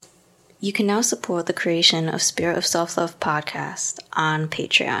You can now support the creation of Spirit of Self-Love podcast on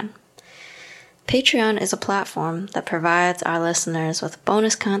Patreon. Patreon is a platform that provides our listeners with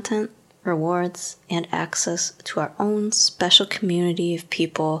bonus content, rewards, and access to our own special community of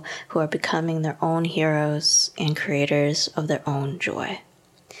people who are becoming their own heroes and creators of their own joy.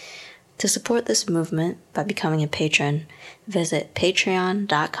 To support this movement by becoming a patron, visit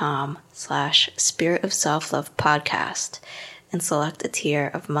patreon.com/Spirit of Self-Love podcast and select a tier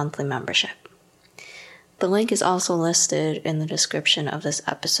of monthly membership. The link is also listed in the description of this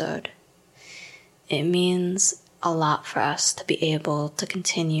episode. It means a lot for us to be able to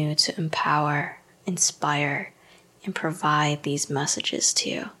continue to empower, inspire, and provide these messages to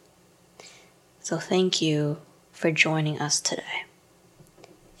you. So thank you for joining us today.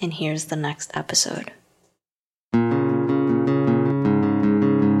 And here's the next episode.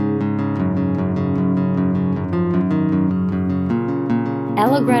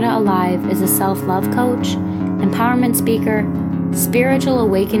 Allegretta Alive is a self-love coach, empowerment speaker, spiritual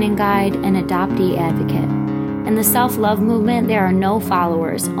awakening guide, and adoptee advocate. In the self-love movement, there are no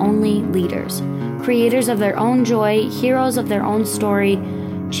followers, only leaders, creators of their own joy, heroes of their own story,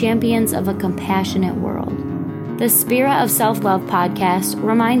 champions of a compassionate world. The Spirit of Self-Love podcast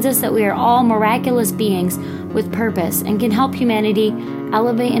reminds us that we are all miraculous beings with purpose and can help humanity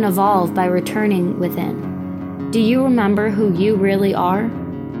elevate and evolve by returning within. Do you remember who you really are?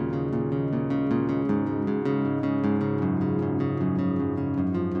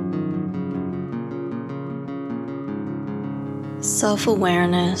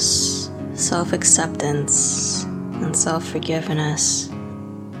 Self-awareness, self-acceptance, and self-forgiveness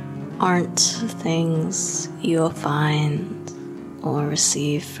aren't things you'll find or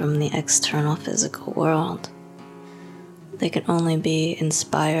receive from the external physical world. They can only be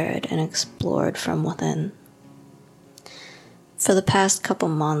inspired and explored from within. For the past couple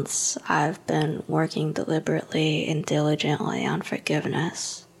months, I've been working deliberately and diligently on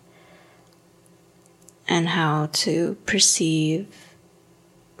forgiveness and how to perceive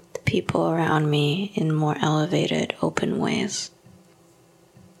the people around me in more elevated, open ways.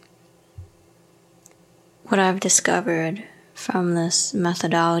 What I've discovered from this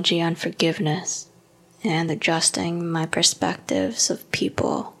methodology on forgiveness and adjusting my perspectives of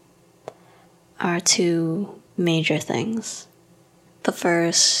people are two major things. The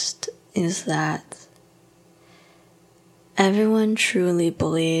first is that everyone truly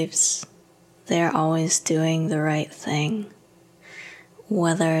believes they're always doing the right thing,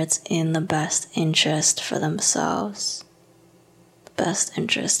 whether it's in the best interest for themselves, the best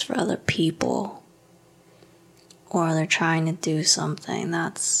interest for other people, or they're trying to do something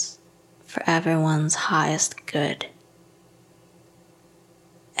that's for everyone's highest good.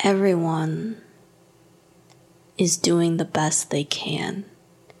 Everyone is doing the best they can,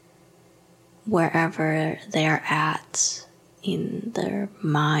 wherever they are at in their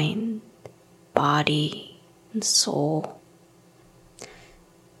mind, body, and soul.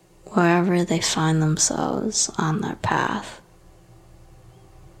 Wherever they find themselves on their path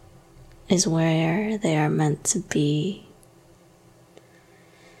is where they are meant to be,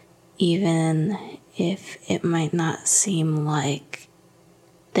 even if it might not seem like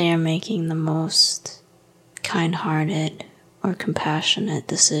they are making the most kind-hearted or compassionate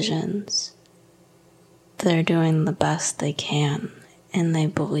decisions. They're doing the best they can, and they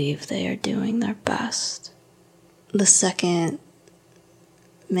believe they are doing their best. The second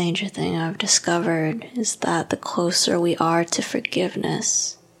major thing I've discovered is that the closer we are to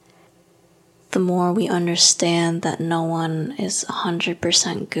forgiveness, the more we understand that no one is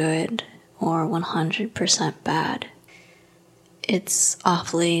 100% good or 100% bad. It's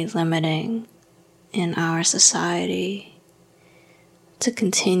awfully limiting in our society to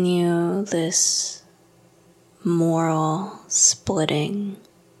continue this moral splitting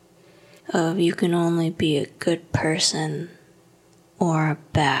of you can only be a good person or a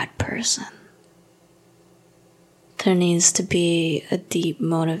bad person. There needs to be a deep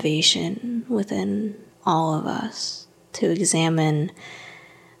motivation within all of us to examine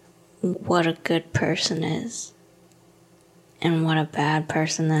what a good person is and what a bad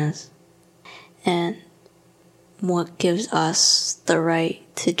person is, and what gives us the right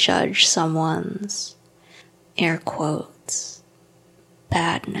to judge someone's, air quotes,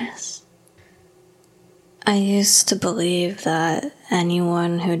 badness. I used to believe that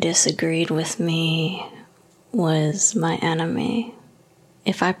anyone who disagreed with me was my enemy.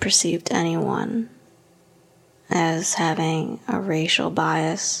 If I perceived anyone as having a racial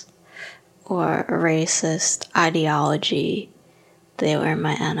bias or a racist ideology, they were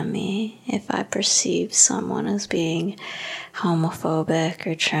my enemy. If I perceived someone as being homophobic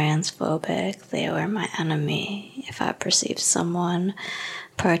or transphobic, they were my enemy. If I perceived someone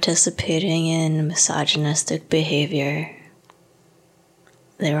participating in misogynistic behavior,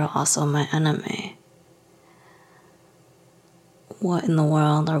 they were also my enemy. What in the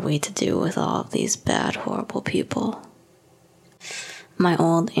world are we to do with all of these bad, horrible people? My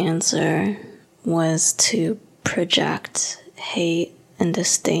old answer was to project hate and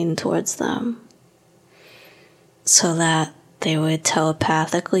disdain towards them so that they would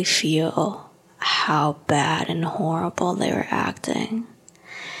telepathically feel how bad and horrible they were acting.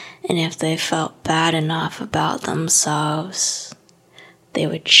 And if they felt bad enough about themselves, they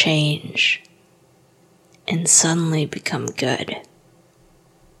would change and suddenly become good.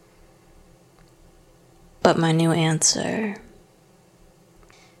 But my new answer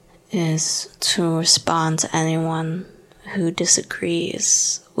is to respond to anyone who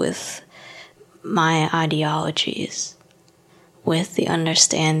disagrees with my ideologies, with the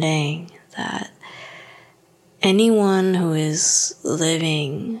understanding that anyone who is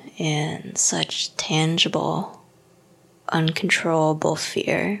living in such tangible, uncontrollable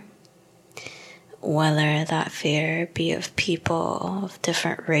fear, whether that fear be of people of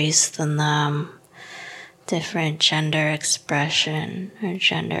different race than them, different gender expression or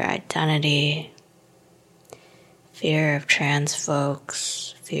gender identity, fear of trans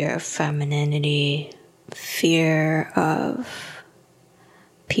folks, fear of femininity, fear of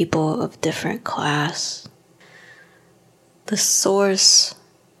people of different class. The source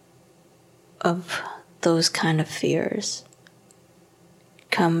of those kind of fears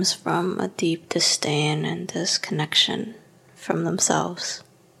comes from a deep disdain and disconnection from themselves.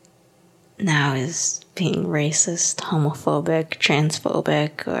 Now, is being racist, homophobic,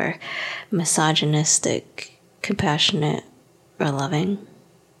 transphobic, or misogynistic compassionate or loving?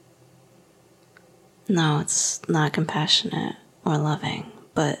 No, it's not compassionate or loving,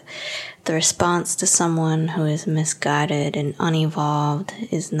 but the response to someone who is misguided and unevolved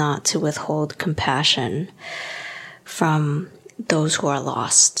is not to withhold compassion from those who are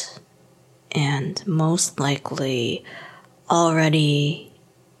lost and most likely already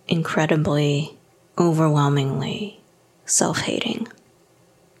incredibly, overwhelmingly self-hating.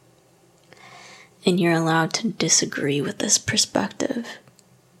 And you're allowed to disagree with this perspective.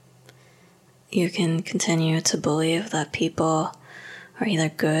 You can continue to believe that people are either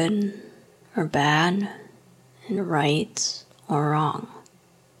good or bad, and right or wrong.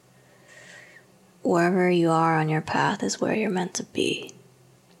 Wherever you are on your path is where you're meant to be.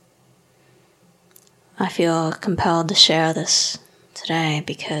 I feel compelled to share this today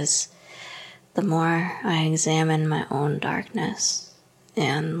because the more I examine my own darkness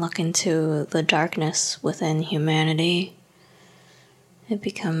and look into the darkness within humanity, it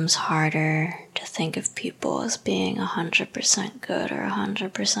becomes harder to think of people as being 100% good or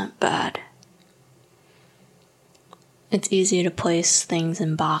 100% bad. It's easy to place things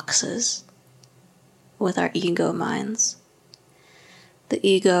in boxes with our ego minds. The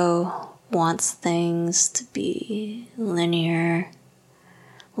ego wants things to be linear,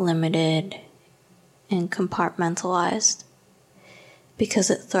 limited, and compartmentalized because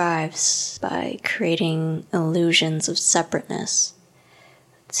it thrives by creating illusions of separateness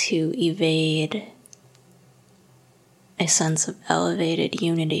to evade a sense of elevated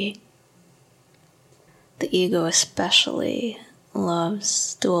unity. The ego especially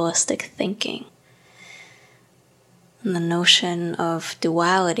loves dualistic thinking. And the notion of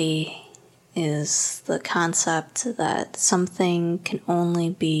duality is the concept that something can only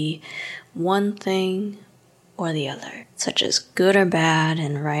be one thing or the other, such as good or bad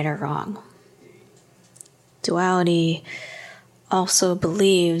and right or wrong. Duality also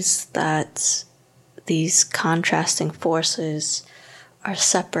believes that these contrasting forces are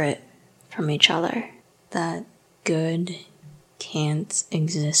separate from each other, that good can't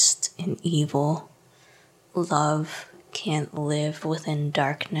exist in evil, love can't live within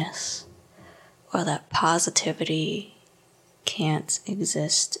darkness, or that positivity can't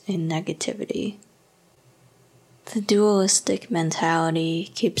exist in negativity. The dualistic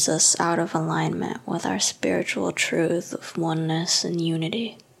mentality keeps us out of alignment with our spiritual truth of oneness and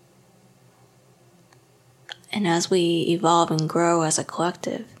unity. And as we evolve and grow as a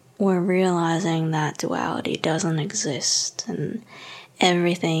collective, we're realizing that duality doesn't exist and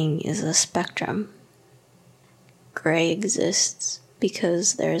everything is a spectrum. Gray exists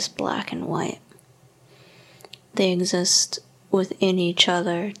because there's black and white. They exist within each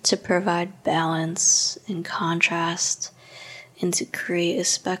other to provide balance and contrast and to create a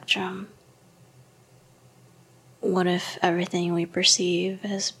spectrum. what if everything we perceive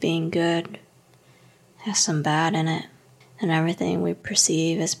as being good has some bad in it, and everything we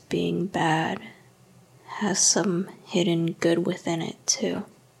perceive as being bad has some hidden good within it too?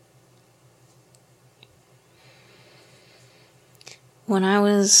 When I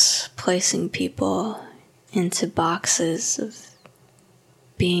was placing people into boxes of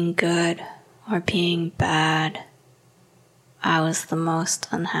being good or being bad, I was the most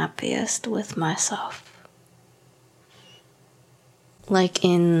unhappiest with myself. Like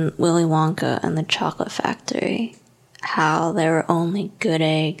in Willy Wonka and the Chocolate Factory, how there were only good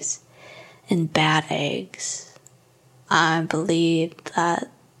eggs and bad eggs. I believed that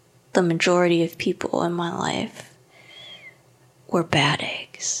the majority of people in my life were bad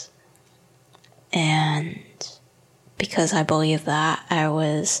eggs. And because I believed that, I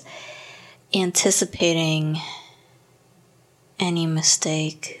was anticipating any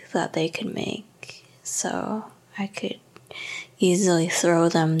mistake that they could make, so I could easily throw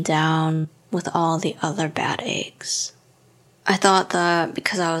them down with all the other bad eggs. I thought that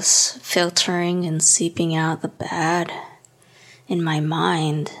because I was filtering and seeping out the bad in my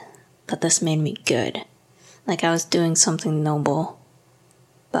mind, that this made me good. Like I was doing something noble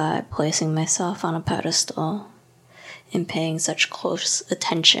by placing myself on a pedestal and paying such close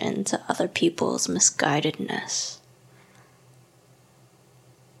attention to other people's misguidedness.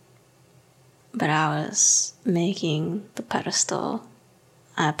 But I was making the pedestal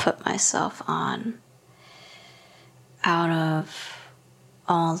I put myself on out of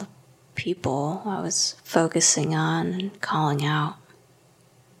all the people I was focusing on and calling out.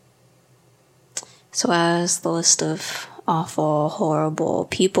 So as the list of awful, horrible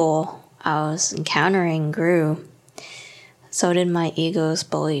people I was encountering grew, so did my ego's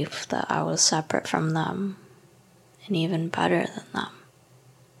belief that I was separate from them and even better than them.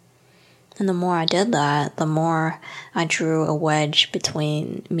 And the more I did that, the more I drew a wedge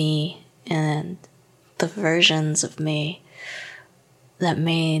between me and the versions of me that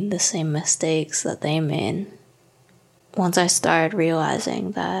made the same mistakes that they made. Once I started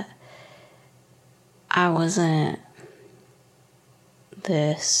realizing that I wasn't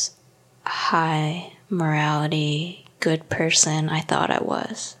this high morality, good person I thought I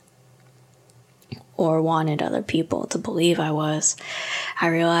was, or wanted other people to believe I was, I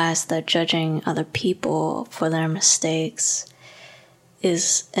realized that judging other people for their mistakes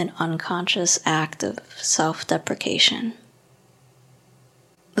is an unconscious act of self-deprecation.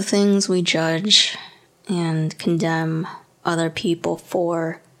 The things we judge and condemn other people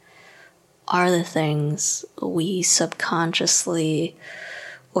for are the things we subconsciously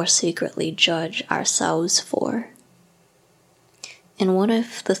or secretly judge ourselves for. And what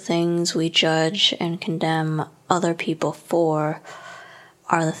if the things we judge and condemn other people for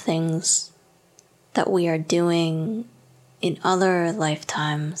are the things that we are doing in other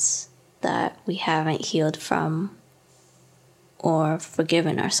lifetimes that we haven't healed from or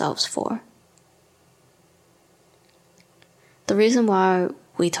forgiven ourselves for? The reason why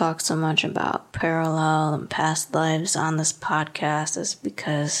we talk so much about parallel and past lives on this podcast is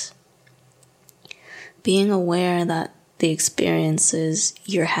because being aware that the experiences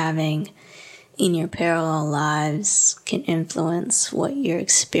you're having in your parallel lives can influence what you're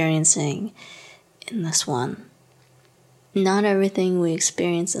experiencing in this one. Not everything we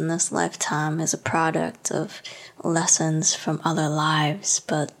experience in this lifetime is a product of lessons from other lives,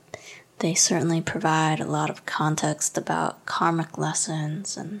 but they certainly provide a lot of context about karmic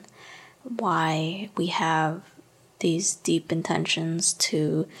lessons and why we have these deep intentions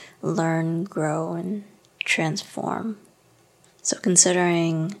to learn, grow, and transform. So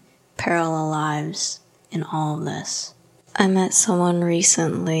considering parallel lives in all of this, I met someone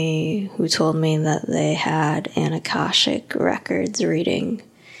recently who told me that they had an Akashic Records reading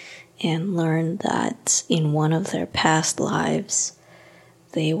and learned that in one of their past lives,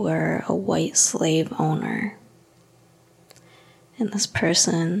 they were a white slave owner. And this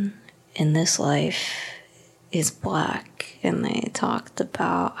person in this life is black, and they talked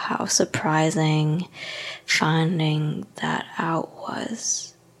about how surprising finding that out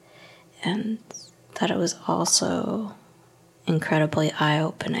was, and that it was also incredibly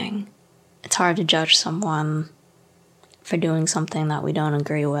eye-opening. It's hard to judge someone for doing something that we don't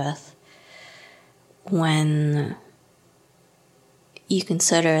agree with when you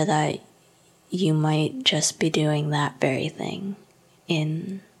consider that you might just be doing that very thing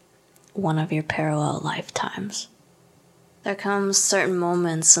in one of your parallel lifetimes. There comes certain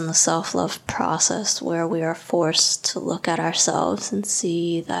moments in the self-love process where we are forced to look at ourselves and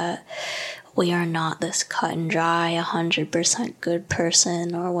see that we are not this cut and dry 100% good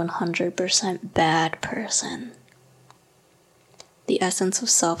person or 100% bad person. The essence of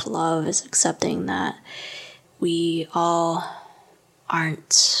self-love is accepting that we all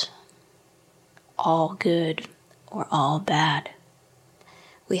aren't all good or all bad.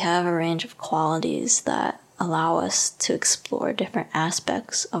 We have a range of qualities that allow us to explore different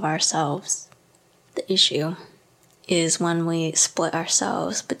aspects of ourselves. The issue is when we split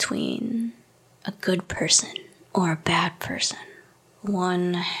ourselves between a good person or a bad person.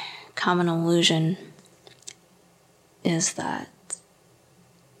 One common illusion is that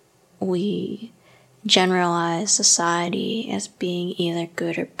we generalize society as being either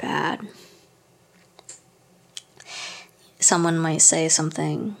good or bad. Someone might say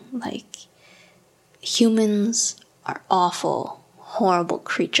something like, humans are awful, horrible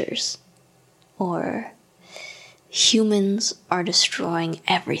creatures, or humans are destroying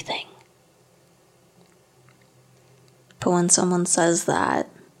everything. But when someone says that,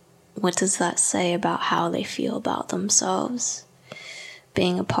 what does that say about how they feel about themselves?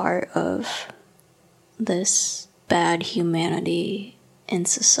 Being a part of this bad humanity in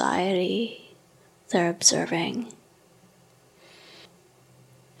society they're observing.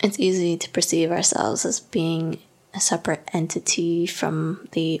 It's easy to perceive ourselves as being a separate entity from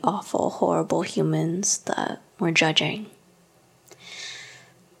the awful, horrible humans that we're judging.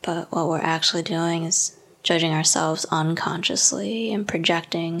 But what we're actually doing is judging ourselves unconsciously and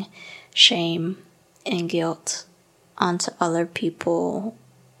projecting shame and guilt onto other people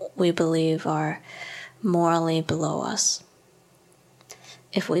we believe are morally below us.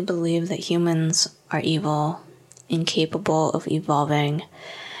 If we believe that humans are evil, incapable of evolving,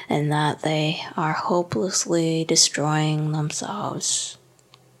 and that they are hopelessly destroying themselves,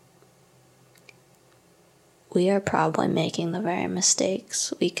 we are probably making the very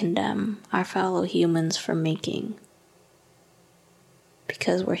mistakes we condemn our fellow humans for making.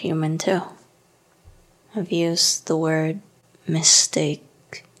 Because we're human too. I've used the word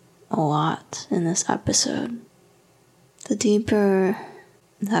mistake a lot in this episode. The deeper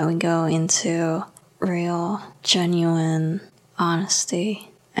that we go into real, genuine honesty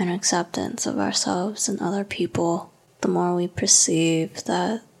and acceptance of ourselves and other people, the more we perceive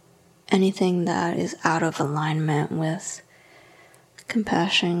that anything that is out of alignment with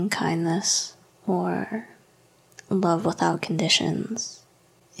compassion, kindness, or love without conditions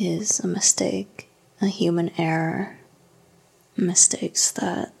is a mistake, a human error, mistakes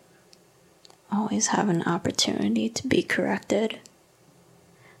that always have an opportunity to be corrected.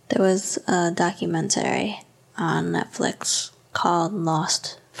 There was a documentary on Netflix called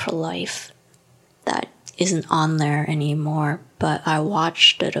Lost for Life that isn't on there anymore, but I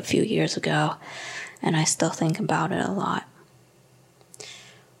watched it a few years ago and I still think about it a lot.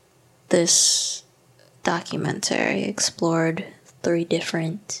 This documentary explored 3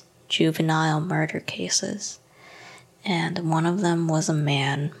 different juvenile murder cases, and one of them was a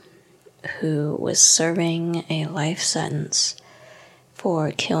man who was serving a life sentence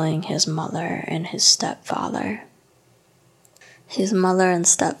for killing his mother and his stepfather. His mother and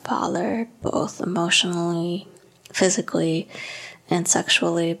stepfather both emotionally, physically, and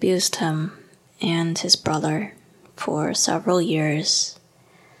sexually abused him and his brother for several years,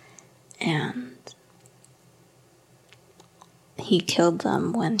 and he killed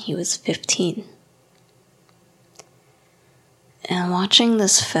them when he was 15. And watching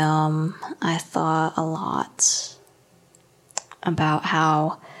this film, I thought a lot about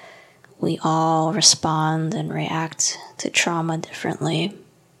how we all respond and react to trauma differently.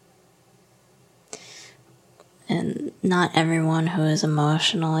 And not everyone who is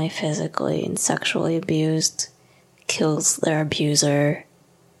emotionally, physically, and sexually abused kills their abuser,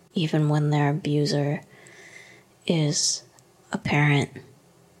 even when their abuser is a parent.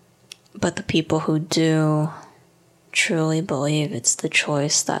 But the people who do truly believe it's the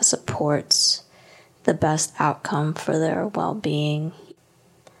choice that supports the best outcome for their well-being.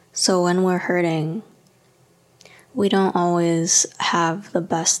 So when we're hurting, we don't always have the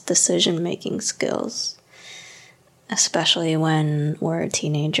best decision-making skills, especially when we're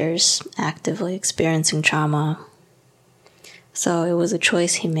teenagers actively experiencing trauma. So it was a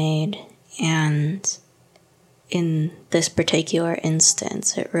choice he made, and in this particular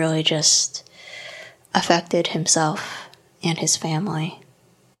instance, it really just affected himself and his family.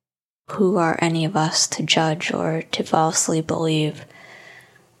 Who are any of us to judge or to falsely believe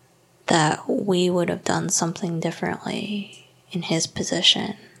that we would have done something differently in his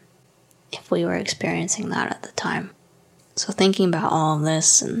position if we were experiencing that at the time? So thinking about all of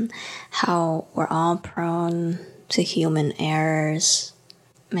this and how we're all prone to human errors,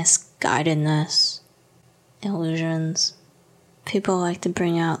 misguidedness, illusions. People like to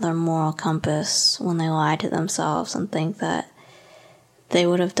bring out their moral compass when they lie to themselves and think that they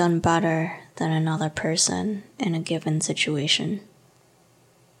would have done better than another person in a given situation.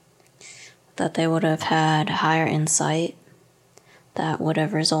 That they would have had higher insight that would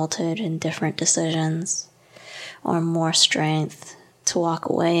have resulted in different decisions or more strength to walk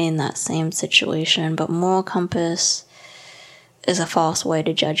away in that same situation. But moral compass is a false way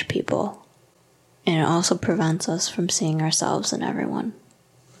to judge people, and it also prevents us from seeing ourselves in everyone.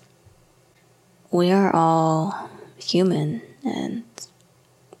 We are all human, and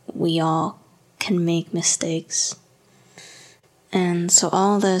we all can make mistakes. And so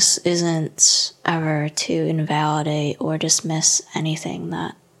all this isn't ever to invalidate or dismiss anything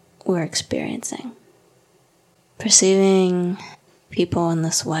that we're experiencing. Perceiving people in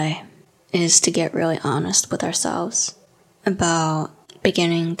this way is to get really honest with ourselves about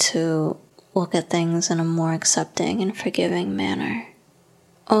beginning to look at things in a more accepting and forgiving manner.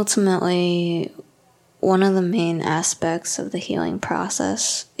 Ultimately, one of the main aspects of the healing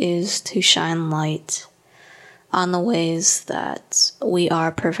process is to shine light on the ways that we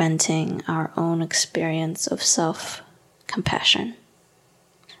are preventing our own experience of self-compassion.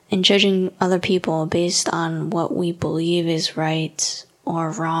 And judging other people based on what we believe is right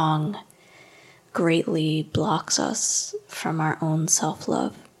or wrong greatly blocks us from our own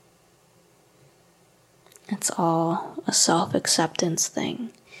self-love. It's all a self-acceptance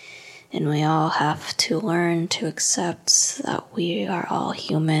thing, and we all have to learn to accept that we are all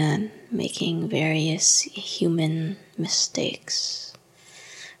human, making various human mistakes.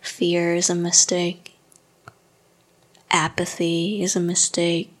 Fear is a mistake. Apathy is a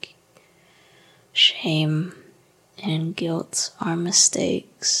mistake. Shame and guilt are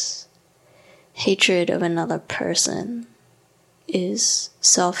mistakes. Hatred of another person is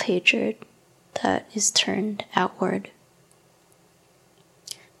self-hatred that is turned outward.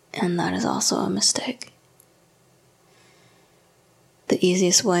 And that is also a mistake. The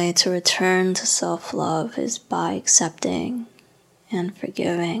easiest way to return to self-love is by accepting and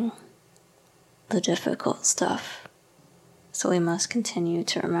forgiving the difficult stuff. So we must continue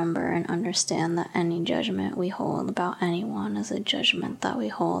to remember and understand that any judgment we hold about anyone is a judgment that we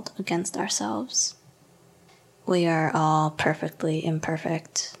hold against ourselves. We are all perfectly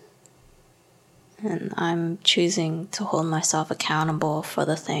imperfect, and I'm choosing to hold myself accountable for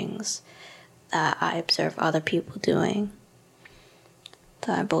the things that I observe other people doing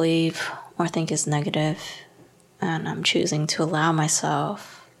that I believe or think is negative, and I'm choosing to allow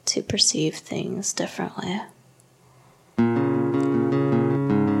myself to perceive things differently.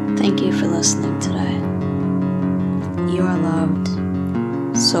 Thank you for listening today. You are loved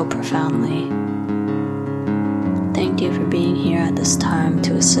so profoundly. Thank you for being here at this time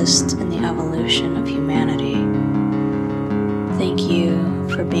to assist in the evolution of humanity. Thank you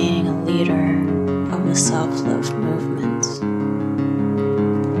for being a leader of the self-love movement.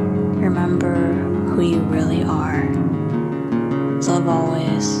 Remember who you really are. Love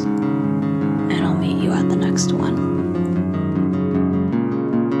always, and I'll meet you at the next one.